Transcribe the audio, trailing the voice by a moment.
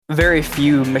very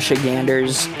few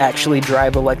Michiganders actually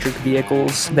drive electric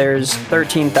vehicles. There's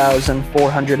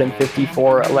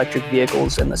 13,454 electric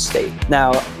vehicles in the state.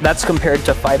 Now, that's compared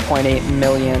to 5.8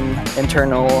 million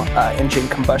internal engine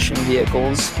combustion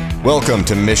vehicles. Welcome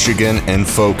to Michigan in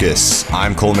Focus.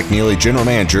 I'm Cole McNeely, General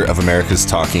Manager of America's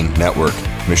Talking Network.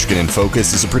 Michigan in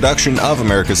Focus is a production of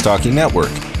America's Talking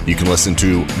Network. You can listen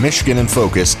to Michigan in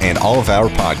Focus and all of our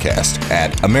podcasts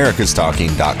at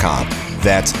americastalking.com.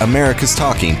 That's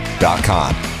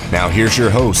americastalking.com. Now here's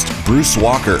your host, Bruce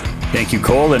Walker. Thank you,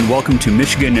 Cole, and welcome to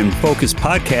Michigan in Focus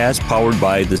podcast powered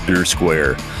by the Center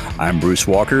Square. I'm Bruce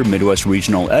Walker, Midwest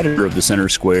Regional Editor of the Center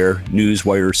Square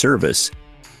Newswire Service.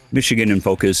 Michigan in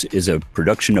Focus is a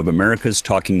production of America's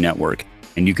Talking Network,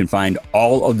 and you can find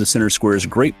all of the Center Square's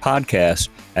great podcasts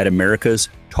at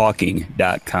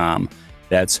americastalking.com.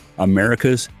 That's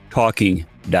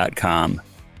americastalking.com.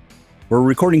 We're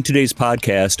recording today's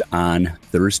podcast on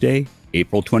Thursday,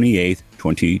 April 28th,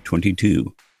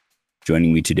 2022.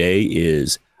 Joining me today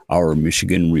is our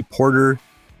Michigan reporter,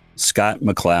 Scott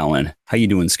McClellan. How you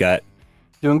doing, Scott?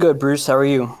 Doing good, Bruce. How are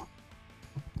you?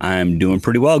 I'm doing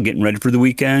pretty well, getting ready for the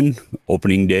weekend,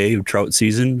 opening day of trout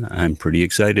season. I'm pretty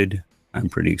excited.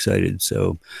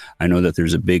 So I know that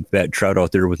there's a big fat trout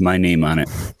out there with my name on it.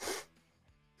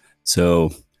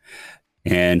 So,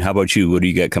 and how about you? What do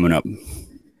you got coming up?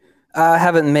 I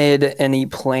haven't made any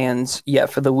plans yet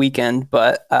for the weekend,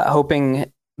 but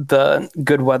hoping the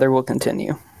good weather will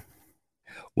continue.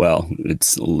 Well,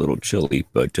 it's a little chilly,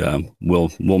 but we'll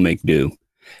make do.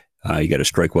 You got to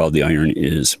strike while the iron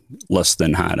is less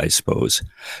than hot, I suppose.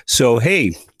 So,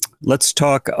 hey, let's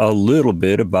talk a little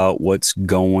bit about what's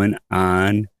going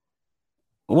on.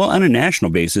 Well, on a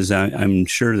national basis, I'm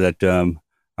sure that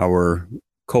our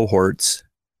cohorts,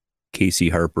 Casey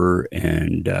Harper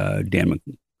and Dan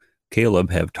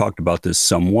McCaleb, have talked about this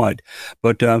somewhat.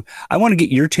 But I want to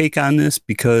get your take on this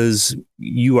because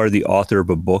you are the author of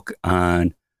a book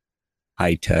on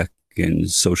high tech and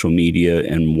social media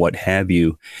and what have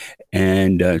you.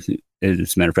 And as a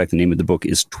matter of fact, the name of the book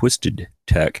is Twisted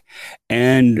Tech.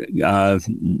 And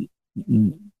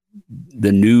the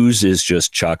news is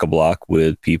just chock-a-block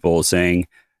with people saying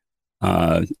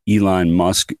Elon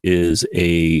Musk is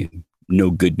a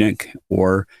no-goodnik,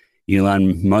 or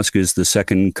Elon Musk is the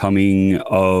second coming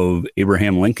of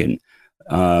Abraham Lincoln.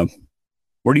 Where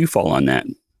do you fall on that?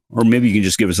 Or maybe you can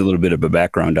just give us a little bit of a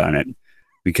background on it.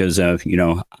 Because,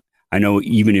 I know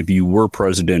even if you were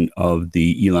president of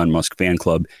the Elon Musk fan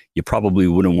club, you probably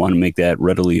wouldn't want to make that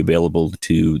readily available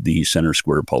to the Center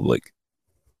Square public.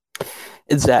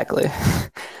 Exactly.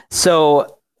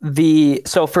 So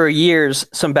for years,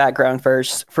 some background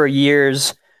first. For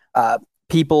years,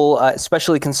 people,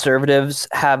 especially conservatives,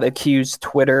 have accused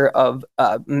Twitter of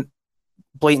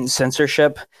blatant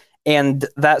censorship, and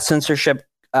that censorship,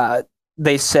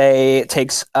 they say,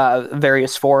 takes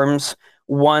various forms.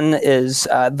 One is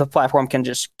the platform can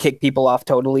just kick people off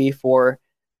totally for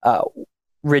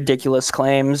ridiculous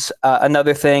claims.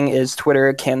 Another thing is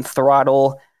Twitter can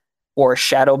throttle or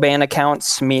shadow ban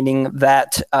accounts, meaning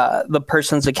that the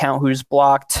person's account who's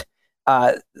blocked,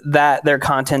 that their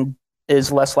content is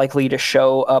less likely to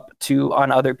show up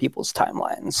on other people's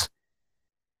timelines.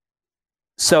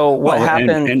 So what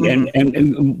happened?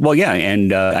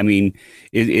 I mean,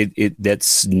 it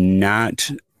that's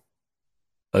not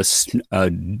a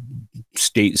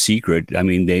state secret. I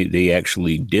mean, they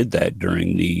actually did that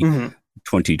during the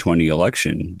 2020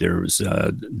 election. There was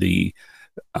the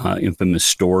infamous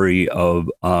story of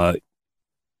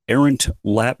errant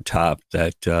laptop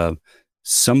that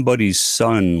somebody's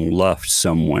son left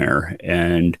somewhere,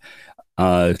 and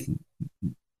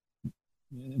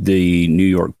the New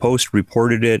York Post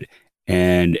reported it,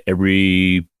 and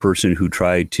every person who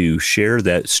tried to share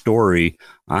that story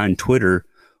on Twitter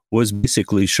was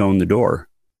basically shown the door.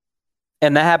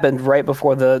 And that happened right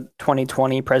before the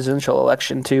 2020 presidential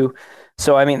election too.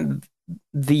 So, I mean,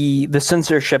 the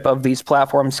censorship of these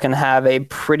platforms can have a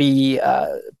pretty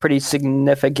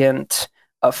significant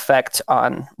effect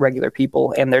on regular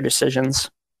people and their decisions.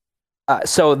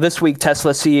 So this week,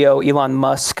 Tesla CEO Elon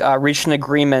Musk reached an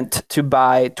agreement to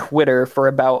buy Twitter for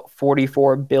about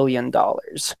 $44 billion.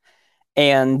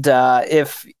 And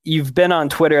if you've been on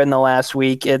Twitter in the last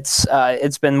week, it's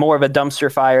been more of a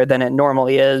dumpster fire than it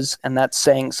normally is, and that's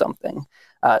saying something.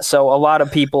 So a lot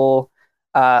of people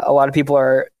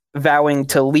are vowing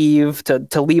to leave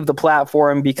the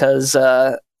platform because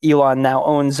Elon now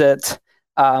owns it.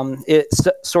 It's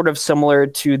sort of similar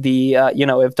to the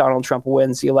if Donald Trump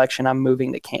wins the election, I'm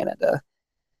moving to Canada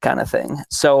kind of thing.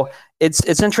 So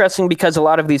it's interesting because a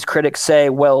lot of these critics say,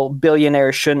 well,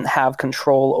 billionaires shouldn't have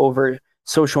control over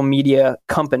social media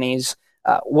companies.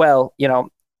 well,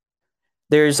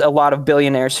 there's a lot of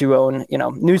billionaires who own,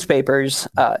 newspapers,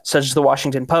 such as the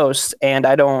Washington Post, and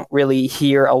I don't really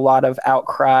hear a lot of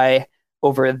outcry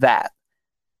over that.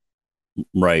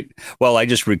 Right. Well, I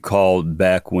just recall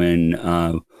back when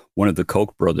one of the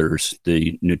Koch brothers,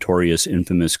 the notorious,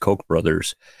 infamous Koch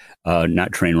brothers,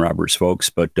 not train robbers, folks,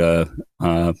 but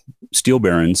steel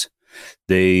barons,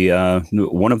 they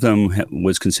one of them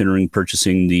was considering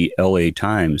purchasing the L.A.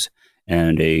 Times,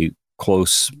 and a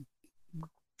close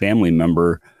family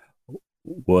member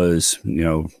was,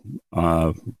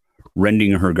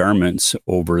 rending her garments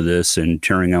over this and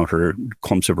tearing out her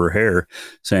clumps of her hair,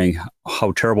 saying,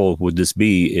 how terrible would this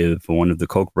be if one of the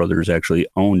Koch brothers actually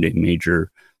owned a major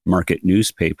market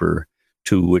newspaper?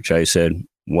 To which I said,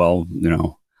 well,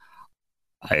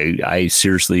 I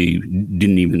seriously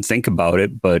didn't even think about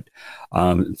it, but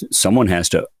someone has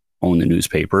to own the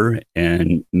newspaper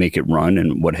and make it run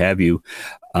and what have you.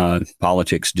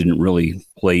 Politics didn't really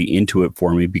play into it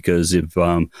for me, because if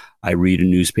I read a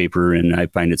newspaper and I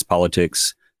find its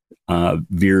politics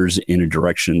veers in a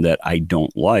direction that I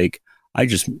don't like, I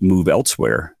just move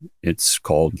elsewhere. It's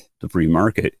called the free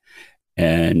market.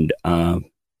 And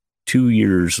 2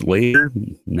 years later,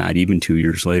 not even 2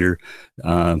 years later,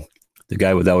 the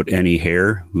guy without any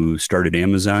hair who started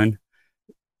Amazon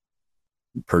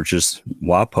purchased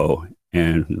WAPO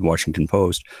and the Washington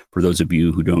Post. For those of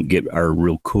you who don't get our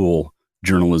real cool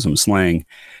journalism slang,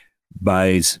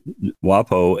 buys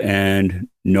WAPO, and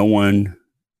no one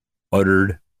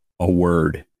uttered a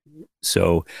word.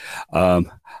 So I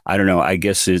don't know. I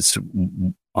guess it's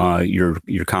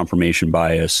your confirmation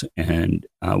bias and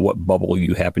what bubble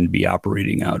you happen to be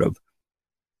operating out of.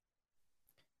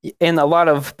 And a lot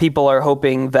of people are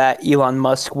hoping that Elon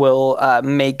Musk will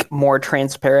make more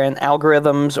transparent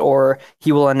algorithms, or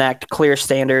he will enact clear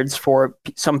standards for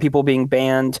some people being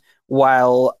banned,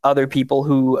 while other people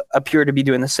who appear to be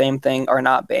doing the same thing are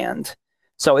not banned.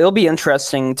 So it'll be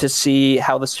interesting to see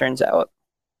how this turns out.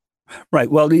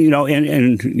 Right. Well,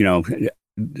 and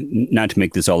not to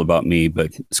make this all about me,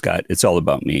 but Scott, it's all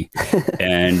about me.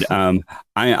 And I'm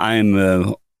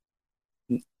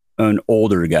an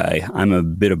older guy. I'm a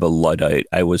bit of a Luddite.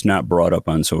 I was not brought up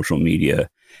on social media.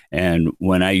 And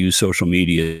when I use social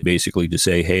media basically to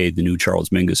say, hey, the new Charles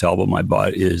Mingus album I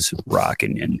bought is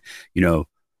rocking, and,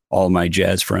 all my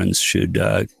jazz friends should,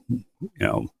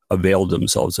 avail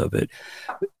themselves of it.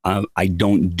 I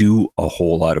don't do a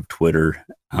whole lot of Twitter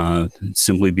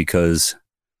simply because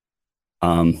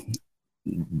a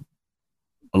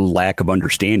lack of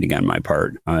understanding on my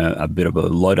part, a bit of a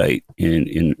Luddite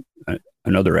in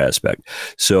another aspect.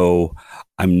 So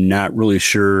I'm not really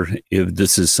sure if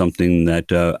this is something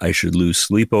that I should lose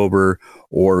sleep over,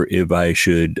 or if I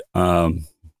should,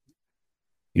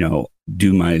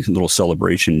 do my little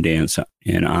celebration dance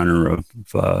in honor of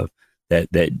that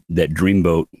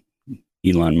dreamboat,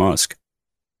 Elon Musk.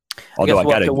 Although I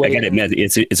gotta admit,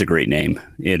 it's a great name.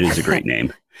 It is a great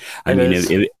name. I mean,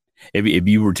 if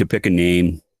you were to pick a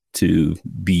name to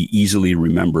be easily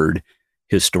remembered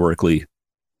historically,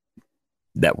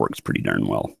 that works pretty darn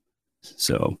well.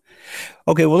 So,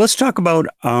 okay, well, let's talk about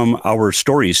our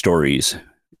stories,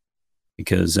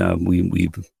 because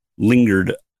we've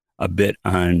lingered a bit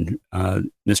on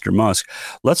Mr. Musk.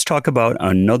 Let's talk about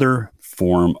another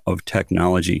form of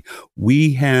technology.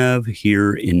 We have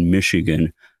here in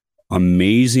Michigan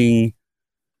amazing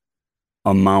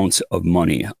amounts of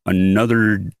money.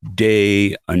 Another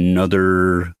day,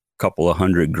 another couple of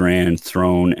 $100,000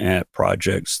 thrown at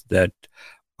projects that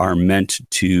are meant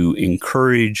to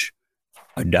encourage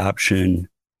adoption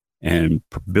and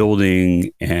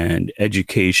building and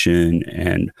education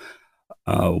and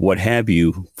what have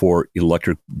you for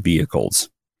electric vehicles.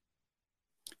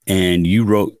 And you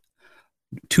wrote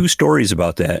 2 stories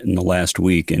about that in the last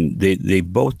week, and they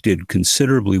both did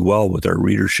considerably well with our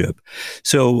readership.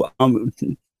 So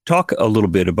talk a little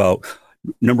bit about,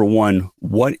 number one,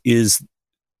 what is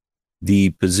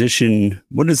the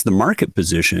market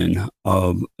position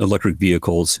of electric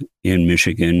vehicles in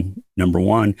Michigan, number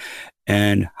one,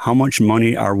 and how much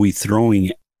money are we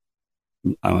throwing?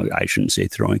 I shouldn't say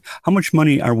throwing. How much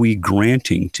money are we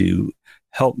granting to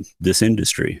help this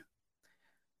industry?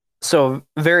 So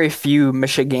very few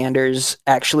Michiganders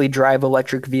actually drive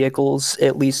electric vehicles,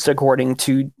 at least according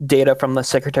to data from the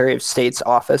Secretary of State's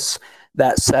office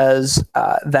that says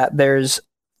that there's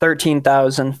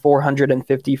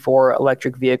 13,454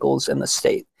 electric vehicles in the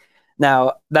state.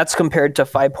 Now, that's compared to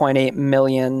 5.8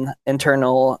 million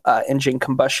internal engine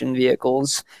combustion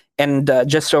vehicles and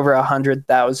just over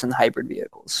 100,000 hybrid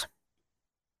vehicles.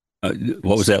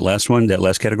 What was that last one, that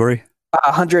last category?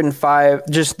 105.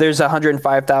 Just there's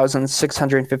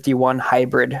 105,651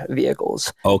 hybrid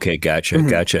vehicles. Okay, gotcha, Mhm.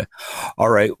 gotcha. All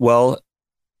right. Well,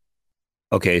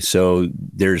 okay, so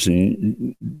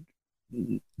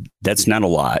that's not a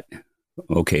lot.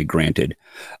 Okay, granted.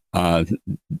 Uh,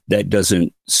 that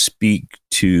doesn't speak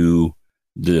to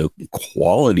the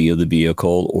quality of the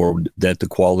vehicle, or that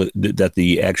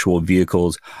the actual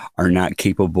vehicles are not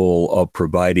capable of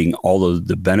providing all of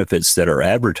the benefits that are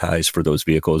advertised for those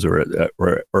vehicles,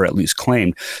 or at least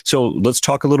claimed. So let's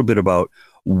talk a little bit about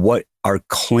what are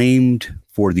claimed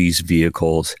for these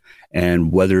vehicles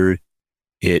and whether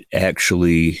it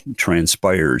actually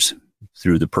transpires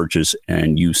through the purchase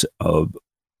and use of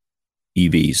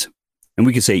EVs. And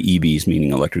we could say EVs,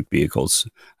 meaning electric vehicles.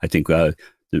 I think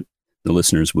the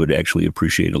listeners would actually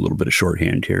appreciate a little bit of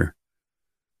shorthand here.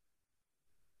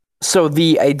 So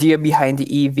the idea behind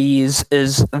EVs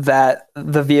is that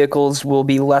the vehicles will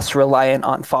be less reliant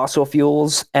on fossil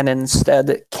fuels and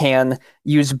instead can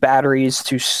use batteries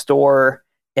to store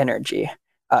energy.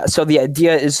 So the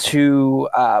idea is to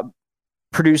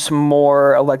produce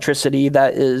more electricity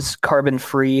that is carbon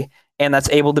free and that's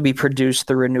able to be produced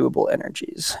through renewable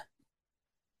energies.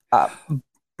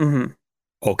 Mhm.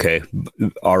 Okay.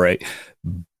 All right.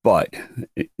 But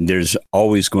there's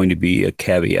always going to be a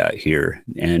caveat here.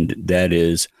 And that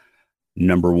is,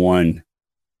 number one,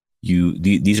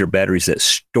 these are batteries that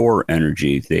store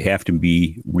energy. They have to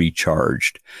be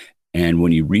recharged. And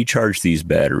when you recharge these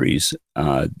batteries,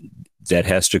 that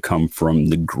has to come from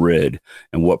the grid.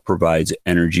 And what provides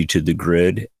energy to the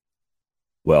grid?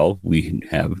 Well, we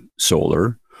have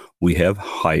solar, we have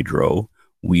hydro,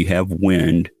 we have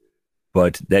wind,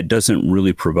 but that doesn't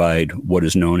really provide what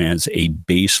is known as a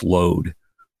base load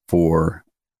for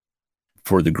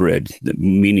the grid,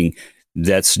 meaning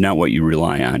that's not what you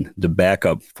rely on. The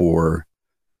backup for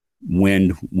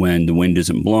wind when the wind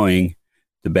isn't blowing,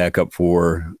 the backup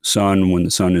for sun when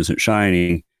the sun isn't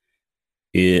shining,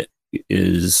 it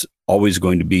is always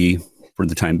going to be, for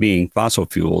the time being, fossil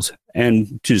fuels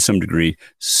and to some degree,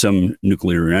 some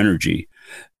nuclear energy.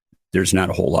 There's not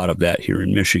a whole lot of that here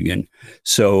in Michigan.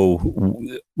 So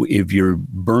if you're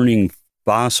burning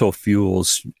fossil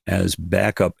fuels as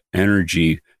backup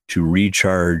energy to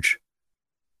recharge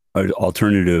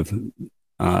alternative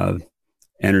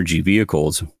energy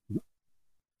vehicles,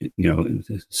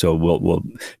 so we'll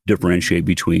differentiate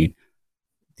between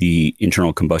the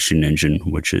internal combustion engine,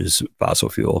 which is fossil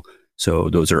fuel. So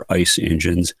those are ICE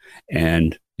engines,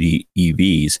 and the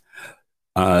EVs.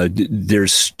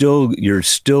 You're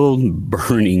still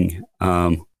burning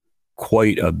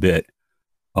quite a bit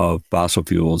of fossil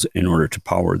fuels in order to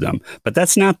power them. But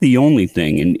that's not the only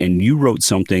thing. And you wrote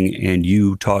something, and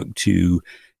you talked to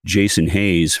Jason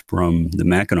Hayes from the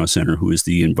Mackinac Center, who is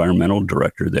the environmental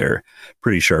director there.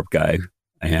 Pretty sharp guy.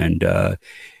 And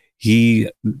he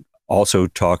also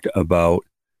talked about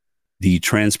the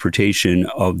transportation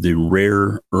of the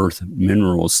rare earth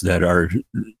minerals that are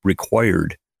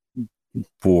required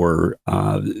for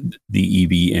the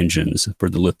EV engines, for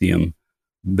the lithium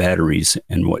batteries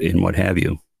and what have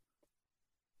you.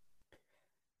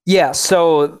 Yeah,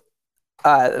 so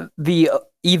the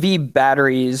EV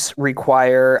batteries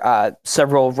require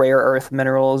several rare earth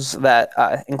minerals that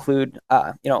include,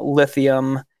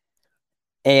 lithium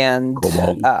and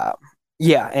Cobalt.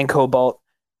 And cobalt.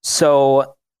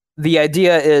 So the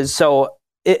idea is,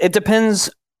 it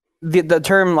depends. The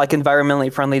term like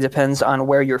environmentally friendly depends on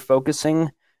where you're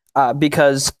focusing,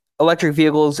 because electric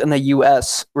vehicles in the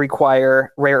U.S.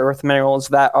 require rare earth minerals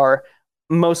that are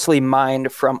mostly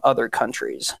mined from other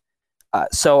countries.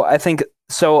 So I think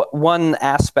one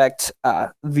aspect,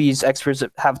 these experts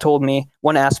have told me,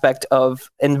 one aspect of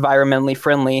environmentally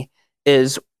friendly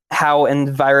is how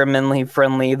environmentally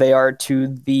friendly they are to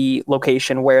the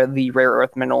location where the rare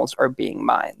earth minerals are being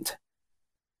mined.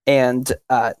 And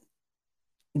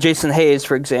Jason Hayes,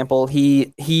 for example,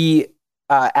 he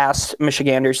asked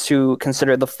Michiganders to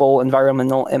consider the full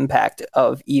environmental impact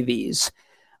of EVs.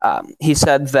 He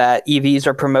said that EVs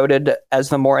are promoted as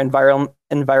the more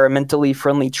environmentally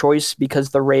friendly choice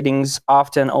because the ratings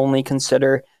often only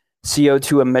consider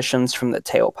CO2 emissions from the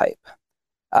tailpipe.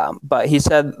 But he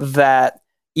said that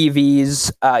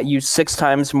EVs use 6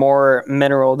 times more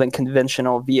mineral than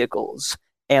conventional vehicles,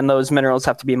 and those minerals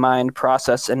have to be mined,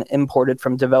 processed, and imported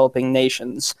from developing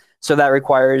nations. So that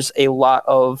requires a lot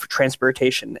of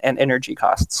transportation and energy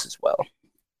costs as well.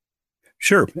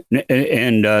 Sure.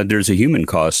 And there's a human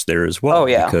cost there as well. Oh,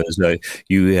 yeah. Because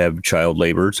you have child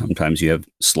labor. Sometimes you have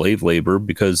slave labor,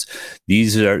 because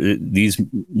these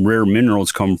rare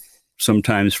minerals come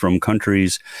sometimes from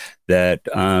countries that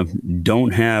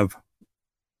don't have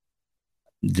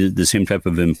the same type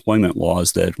of employment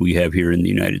laws that we have here in the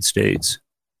United States.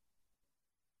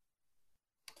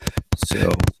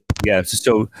 So, yeah.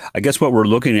 So I guess what we're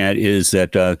looking at is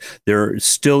that there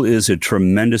still is a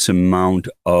tremendous amount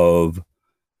of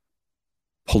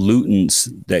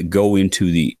pollutants that go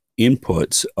into the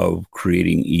inputs of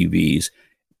creating EVs.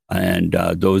 And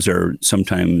those are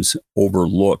sometimes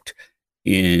overlooked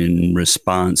in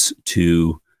response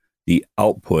to the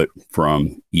output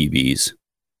from EVs.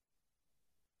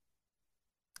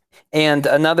 And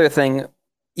another thing,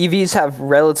 EVs have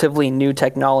relatively new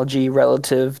technology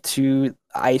relative to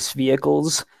ICE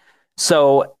vehicles.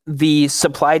 So the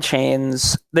supply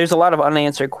chains, there's a lot of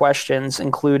unanswered questions,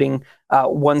 including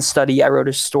one study I wrote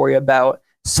a story about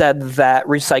said that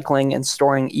recycling and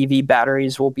storing EV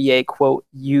batteries will be a, quote,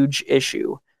 huge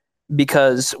issue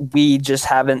because we just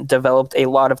haven't developed a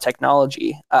lot of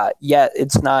technology. Yet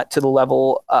it's not to the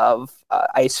level of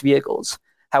ICE vehicles.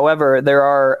 However, there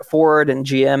are Ford and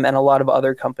GM and a lot of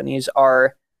other companies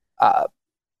are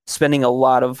spending a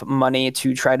lot of money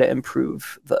to try to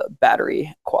improve the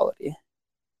battery quality.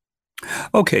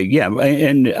 Okay, yeah,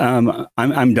 and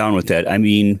I'm down with that. I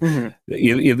mean,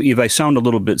 if I sound a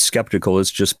little bit skeptical,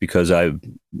 it's just because I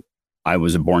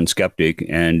was a born skeptic,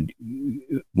 and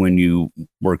when you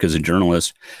work as a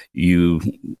journalist, you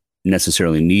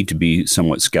necessarily need to be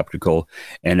somewhat skeptical,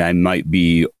 and I might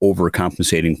be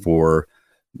overcompensating for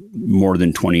more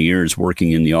than 20 years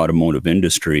working in the automotive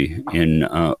industry in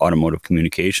automotive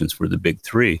communications for the big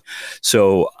three.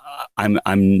 So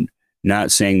I'm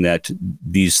not saying that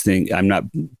these things, I'm not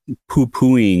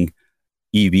poo-pooing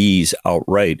EVs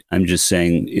outright. I'm just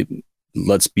saying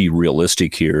let's be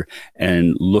realistic here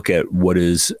and look at what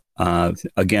is,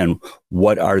 again,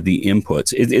 what are the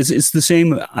inputs? It's the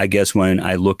same, I guess, when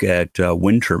I look at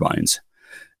wind turbines.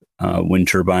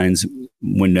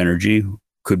 Wind energy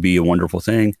could be a wonderful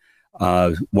thing.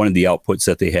 One of the outputs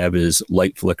that they have is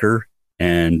light flicker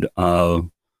and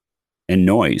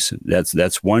noise.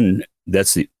 That's one.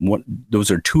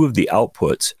 Those are two of the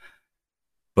outputs,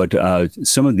 but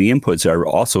some of the inputs are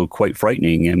also quite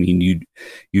frightening. I mean,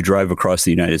 you drive across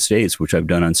the United States, which I've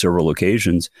done on several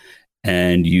occasions,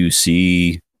 and you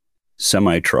see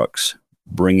semi trucks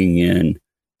bringing in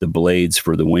the blades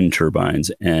for the wind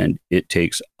turbines, and it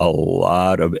takes a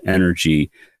lot of energy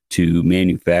to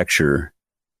manufacture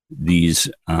these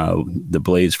the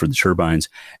blades for the turbines,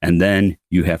 and then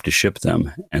you have to ship them,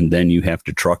 and then you have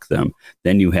to truck them,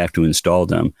 then you have to install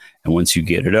them, and once you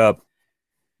get it up,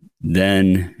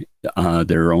 then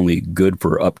they're only good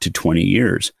for up to 20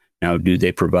 years. Now, do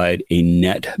they provide a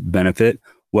net benefit?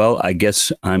 Well, I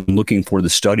guess I'm looking for the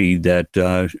study that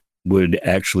would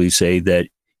actually say that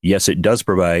yes, it does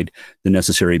provide the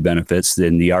necessary benefits.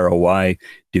 Then the ROI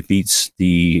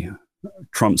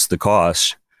trumps the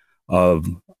cost of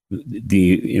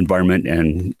the environment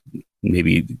and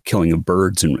maybe killing of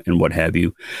birds and what have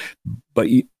you. But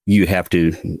you have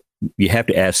to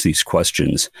ask these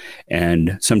questions.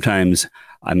 And sometimes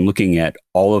I'm looking at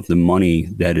all of the money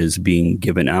that is being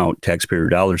given out, taxpayer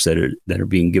dollars that are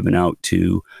being given out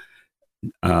to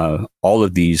all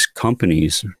of these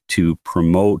companies to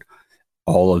promote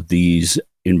all of these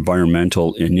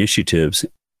environmental initiatives.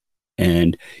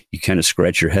 And you kind of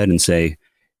scratch your head and say,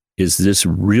 is this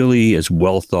really as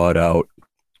well thought out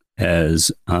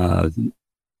as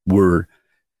we're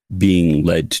being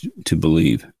led to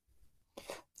believe?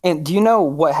 And do you know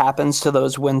what happens to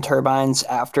those wind turbines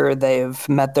after they've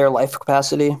met their life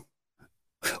capacity?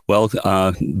 Well,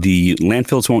 the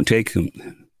landfills won't take them.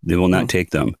 They will not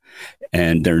take them.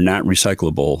 And they're not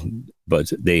recyclable,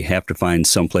 but they have to find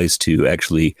some place to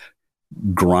actually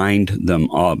grind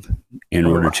them up in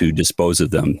order to dispose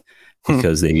of them,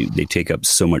 because they take up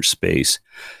so much space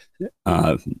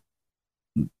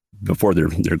before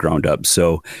they're ground up.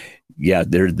 So, yeah,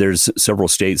 there's several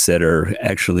states that are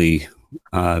actually,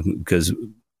 because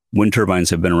wind turbines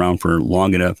have been around for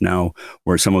long enough now,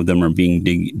 where some of them are being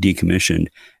decommissioned,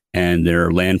 and there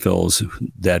are landfills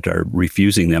that are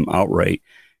refusing them outright.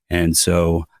 And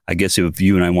so I guess if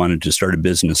you and I wanted to start a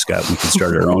business, Scott, we could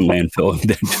start our own landfill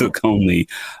that took only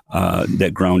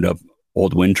that ground up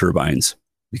old wind turbines.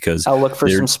 Because I'll look for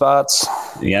some spots.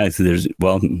 Yeah,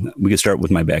 we could start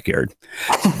with my backyard,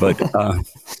 but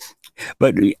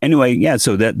anyway, yeah.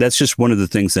 So that's just one of the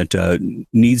things that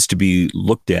needs to be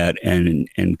looked at and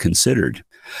considered.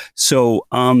 So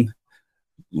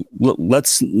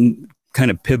let's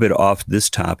kind of pivot off this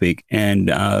topic, and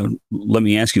let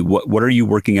me ask you, what are you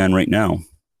working on right now?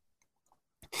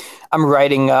 I'm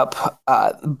writing up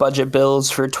budget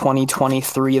bills for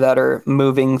 2023 that are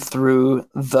moving through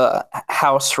the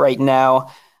House right now.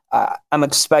 I'm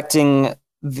expecting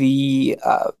the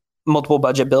multiple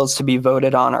budget bills to be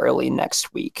voted on early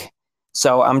next week.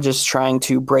 So I'm just trying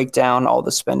to break down all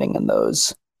the spending in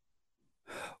those.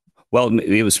 Well,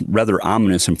 it was rather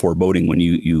ominous and foreboding when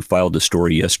you filed a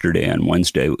story yesterday on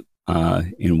Wednesday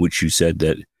in which you said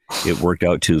that it worked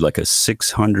out to like a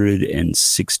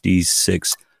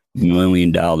 $666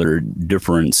 million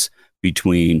difference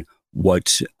between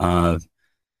what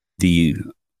the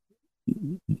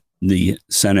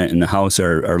Senate and the House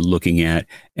are looking at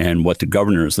and what the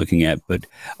governor is looking at. But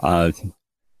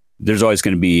there's always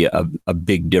going to be a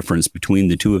big difference between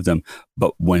the two of them.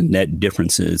 But when that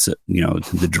difference is,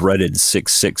 the dreaded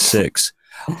 666,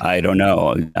 I don't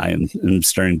know. I'm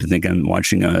starting to think I'm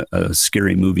watching a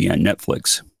scary movie on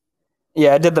Netflix.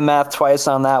 Yeah, I did the math twice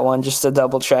on that one just to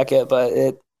double check it, but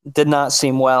it did not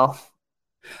seem well.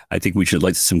 I think we should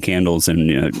light some candles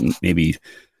and maybe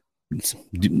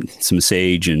some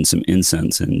sage and some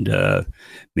incense and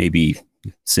maybe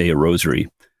say a rosary.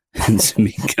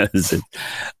 Because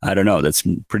I don't know, that's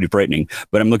pretty frightening.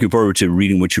 But I'm looking forward to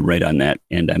reading what you write on that.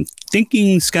 And I'm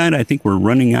thinking, Scott, I think we're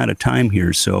running out of time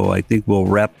here. So I think we'll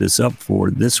wrap this up for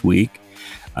this week.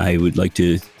 I would like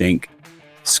to thank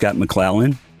Scott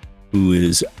McClellan, who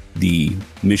is the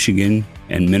Michigan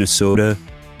and Minnesota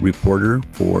reporter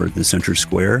for the Center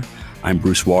Square. I'm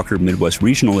Bruce Walker, Midwest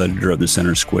Regional Editor of the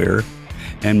Center Square.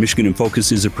 And Michigan in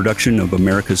Focus is a production of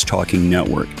America's Talking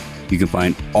Network. You can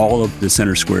find all of the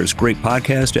Center Square's great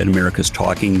podcast at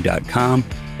americastalking.com.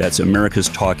 That's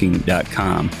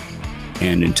americastalking.com.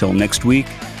 And until next week,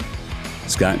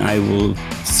 Scott and I will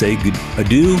say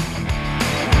adieu